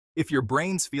If your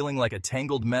brain's feeling like a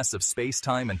tangled mess of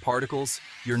space-time and particles,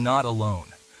 you're not alone.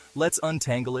 Let's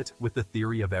untangle it with the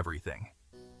theory of everything.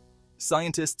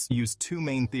 Scientists use two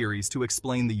main theories to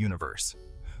explain the universe.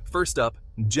 First up,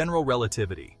 general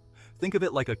relativity. Think of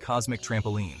it like a cosmic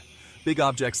trampoline. Big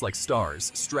objects like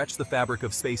stars stretch the fabric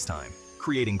of space-time,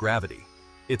 creating gravity.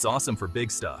 It's awesome for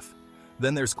big stuff.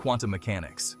 Then there's quantum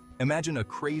mechanics. Imagine a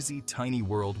crazy, tiny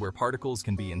world where particles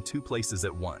can be in two places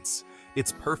at once.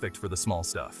 It's perfect for the small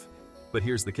stuff. But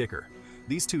here's the kicker.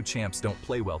 These two champs don't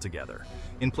play well together.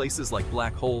 In places like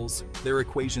black holes, their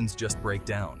equations just break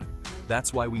down.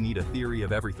 That's why we need a theory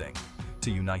of everything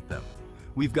to unite them.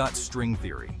 We've got string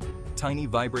theory, tiny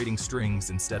vibrating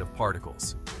strings instead of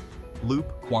particles.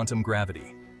 Loop quantum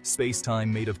gravity,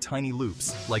 space-time made of tiny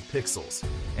loops like pixels.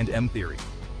 And M theory,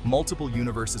 multiple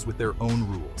universes with their own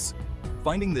rules.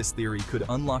 Finding this theory could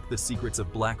unlock the secrets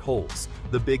of black holes,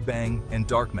 the Big Bang, and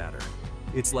dark matter.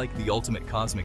 It's like the ultimate cosmic